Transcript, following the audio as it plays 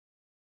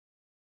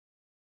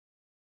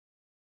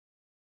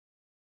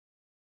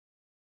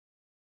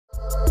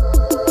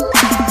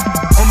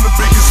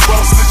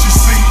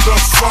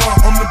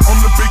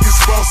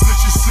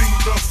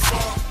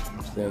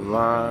Stand in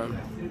line,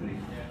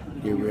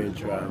 get ready to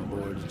drive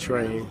aboard the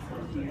train.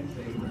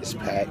 It's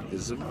packed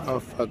as a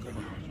motherfucker.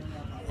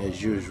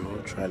 As usual,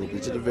 trying to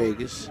get to the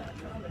Vegas.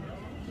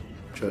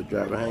 Truck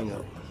driver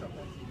hangover.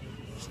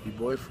 See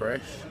boy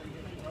fresh,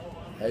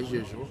 as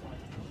usual.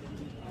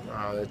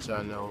 I'll let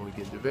y'all know when we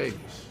get to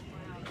Vegas.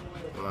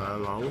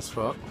 Line long as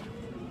fuck.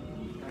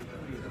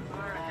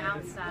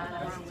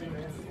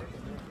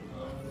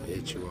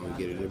 Hit you when we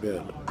get in the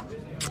building.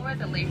 For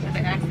the link to the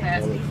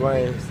access. On the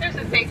plane. There's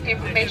a safety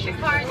information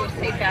card with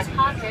safe back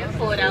pocket.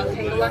 Pull it out,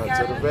 take a look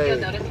at it. You'll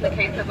notice in the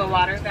case of a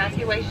water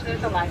evacuation,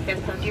 there's a life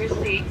vest under your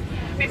seat.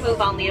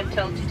 Remove only if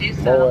told to do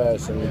so. More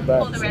ass in the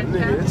back.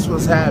 Nigga, this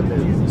what's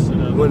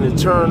happening when it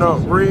turn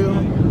up real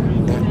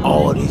and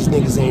all these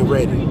niggas ain't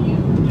ready.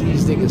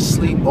 These niggas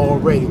sleep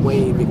already. We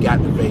ain't even got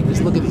to Vegas.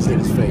 Look at these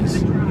niggas'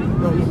 face.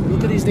 No,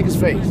 look at these niggas'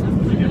 face.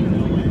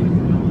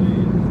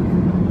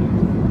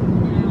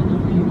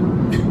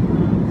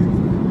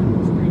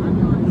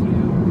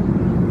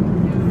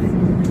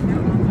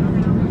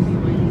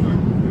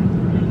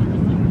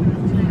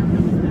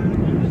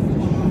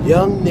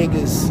 Young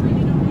niggas,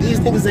 these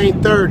niggas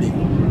ain't 30.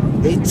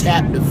 They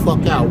tap the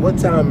fuck out. What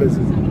time is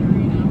it?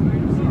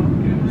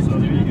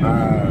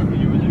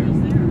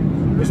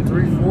 It's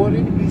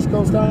 3:40 East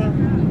Coast time?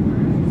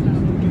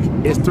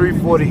 It's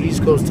 3:40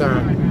 East Coast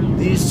time.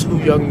 These two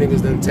young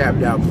niggas done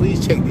tapped out.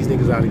 Please check these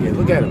niggas out again.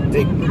 Look at them.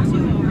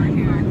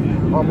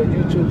 I'm a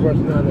YouTube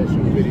person now that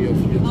shoot videos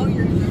for YouTube. Oh,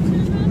 you're a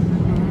YouTube?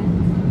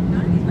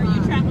 Are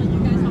you traveling? You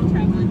guys all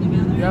traveling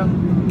together? Yeah.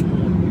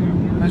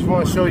 I just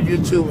want to show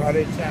YouTube how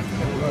they tap out.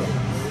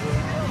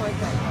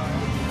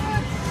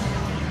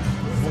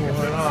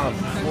 $400,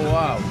 4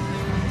 hours.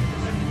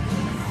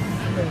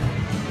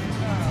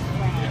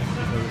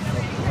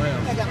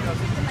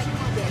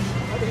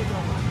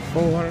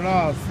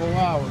 $400, 4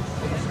 hours.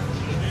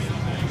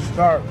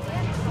 Start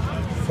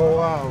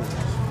 4 hours.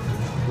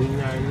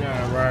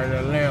 $399 riding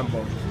a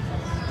Lambo.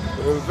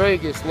 We're in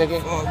Vegas, nigga.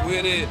 Fuck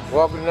with it.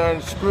 Walking down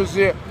the screws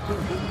here.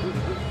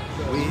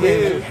 We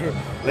here.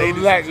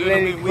 Ladies Black and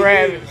Lady gentlemen, we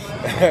here.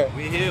 Kravitz.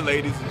 We here,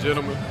 ladies and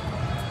gentlemen.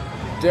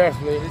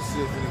 Definitely. This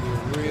shit gonna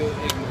get real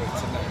ignorant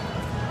tonight.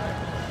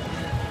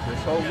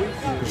 This whole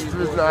weekend. The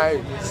streets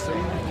night.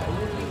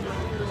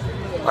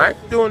 I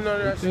ain't doing none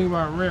of that. The thing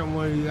about rent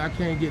money, I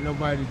can't get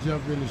nobody to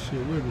jump in this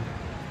shit with me.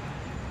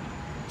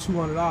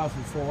 $200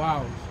 for 4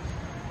 hours.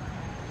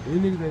 These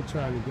niggas ain't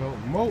trying to go.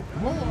 Mo.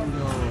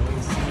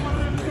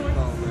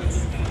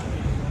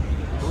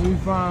 When we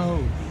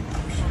find who?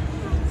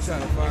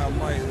 Trying to find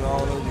Mike and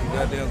all those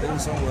goddamn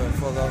things somewhere and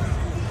fuck off.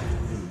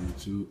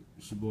 YouTube,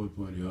 it's your boy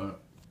Party Art.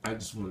 I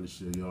just wanted to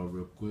show y'all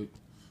real quick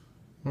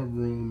my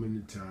room in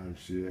the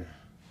timeshare.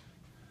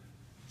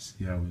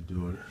 See how we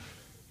doing it.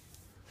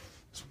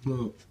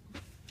 Look,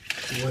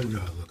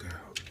 window, look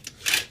out.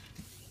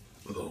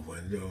 Little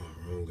window,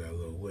 room got a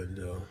little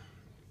window.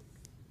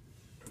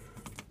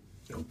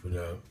 Open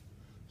up,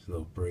 it's a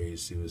little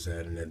breeze, see what's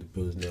happening at the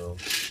Poosno.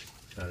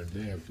 Not a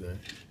damn thing.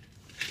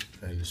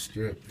 And the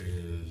strip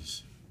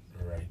is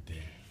right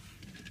there.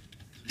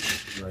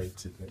 Right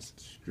to the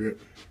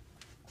strip.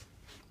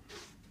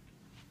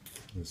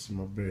 This is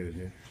my bed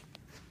here.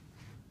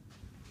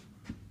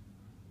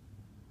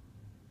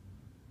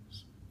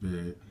 It's a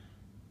bed.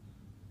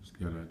 Just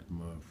got out the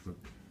motherfucker.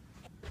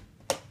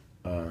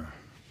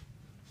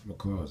 My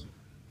closet.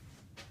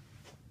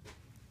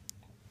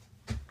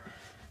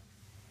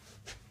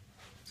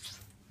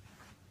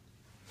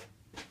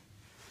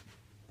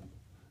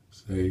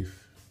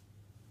 Safe.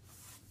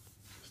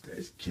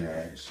 There's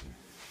cash and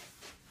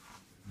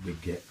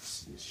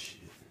baguettes and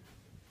shit.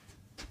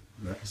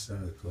 Right side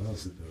of the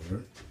closet though,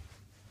 right?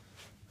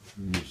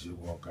 You should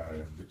walk out of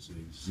that bitch so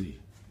you can see.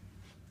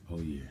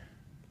 Oh yeah.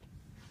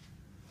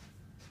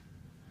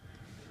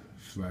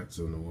 Flats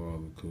on the wall,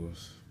 of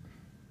course.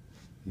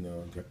 You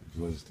know, I got the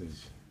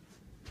PlayStation.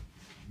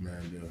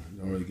 Man,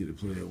 don't really get to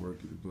play at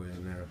work, get to play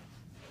it now.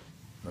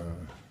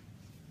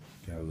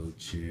 Got a little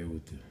chair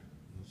with the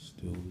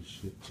stool and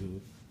shit to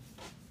it.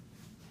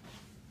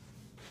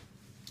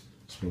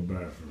 It's my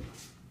bathroom.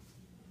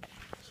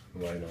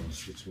 Some light on the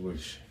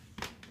situation.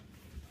 So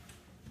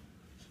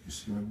you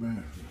see my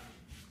bathroom.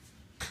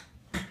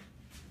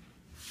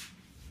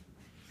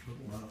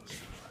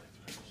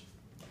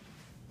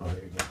 Oh,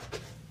 here you go.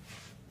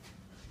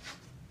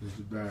 This is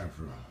the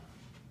bathroom.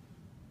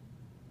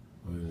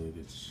 Oh, you need to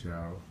get the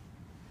shower.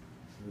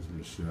 There's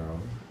my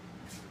shower.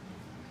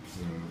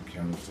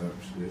 Countertop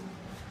shit.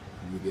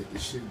 Let me get the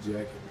shit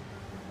jacket.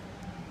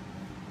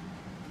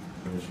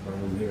 There's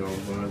room here on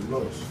my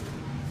nose.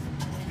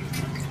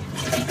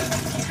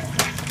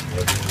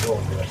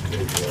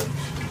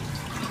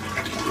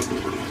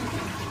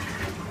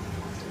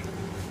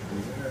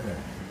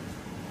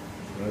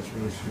 That's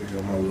really sure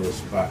on my little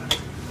spot.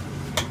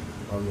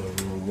 My little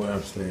room where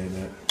I'm staying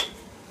at.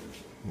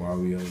 While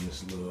we on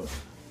this little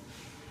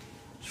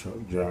truck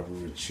driver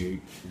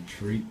retreat.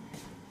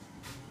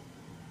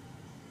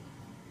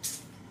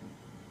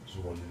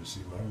 Just wanted to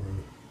see my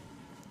room.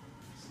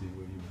 See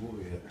where your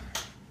boy at.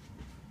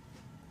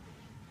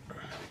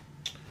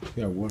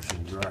 Got wash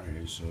and dry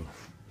here, so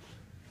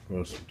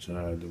for some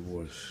time to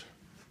wash.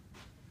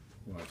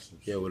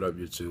 Yeah, what up,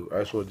 YouTube?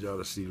 I just want y'all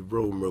to see the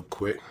room real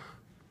quick.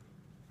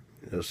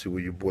 Let's see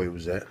where your boy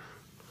was at.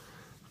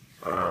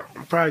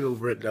 I'm probably gonna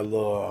rent that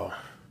little,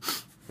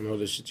 you know,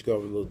 this shit you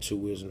got with little 2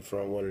 wheels in the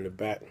front, 1 in the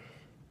back.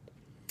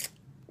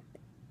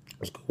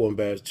 Let's go one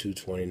bad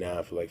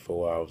 $229 for like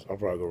 4 hours. I'll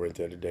probably go rent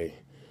that today.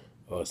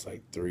 It's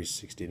like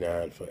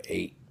 $369 for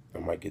 8. I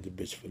might get the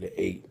bitch for the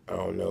 8. I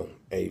don't know.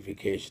 Hey,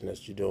 vacation.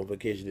 That's what you're doing.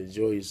 Vacation.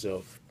 Enjoy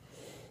yourself.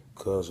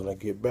 Cause when I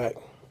get back,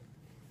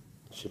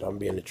 shit, I'm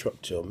be in the truck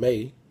till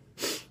May.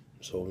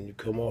 So when you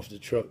come off the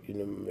truck, you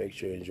know, make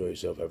sure you enjoy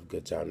yourself. Have a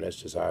good time. That's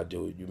just how I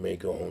do it. You may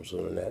go home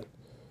sooner than that.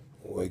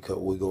 Wake up.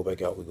 We go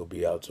back out. We gonna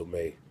be out till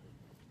May.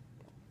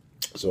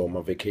 So on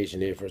my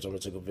vacation there, first time I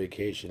took a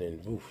vacation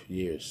in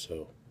years.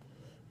 So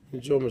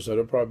enjoy myself.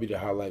 That'll probably be the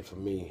highlight for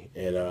me.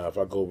 And if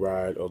I go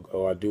ride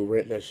or I do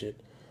rent that shit,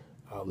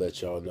 I'll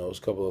let y'all know. There's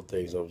a couple of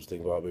things I was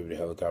thinking about, maybe the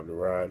helicopter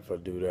ride. If I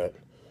do that,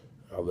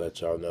 I'll let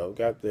y'all know.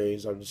 Got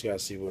things. I just got to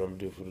see what I'm going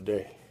to do for the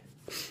day.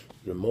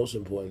 The most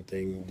important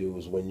thing to do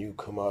is when you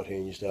come out here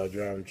and you start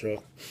driving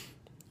truck,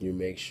 you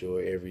make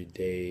sure every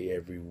day,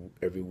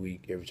 every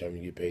week, every time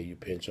you get paid, you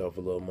pinch off a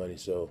little money.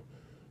 So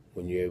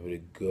when you're able to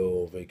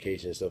go on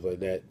vacation and stuff like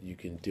that, you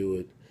can do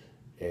it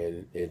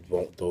and it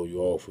won't throw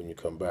you off when you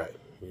come back.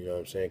 You know what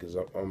I'm saying? Because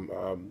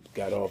I'm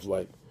got off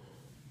like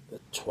the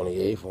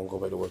 28th. I won't go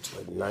back to work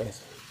till the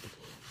 9th.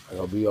 I'm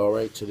going to be all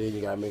right till then.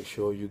 You got to make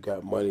sure you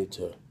got money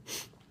to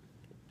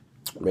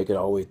make it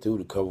all the way through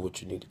to cover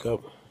what you need to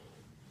cover.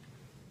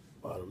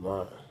 Bottom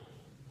line.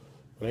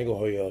 I ain't going to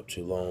hold you up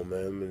too long,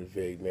 man. I'm in the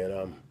Vig, man.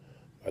 I'm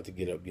about to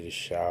get up, get a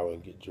shower,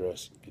 and get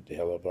dressed, get the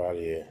hell up out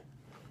of here.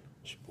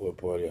 It's your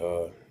boy, Party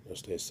Hard. Y'all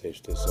stay safe,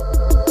 stay safe.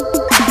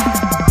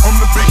 I'm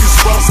the biggest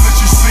boss that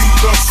you see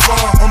thus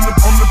far. I'm the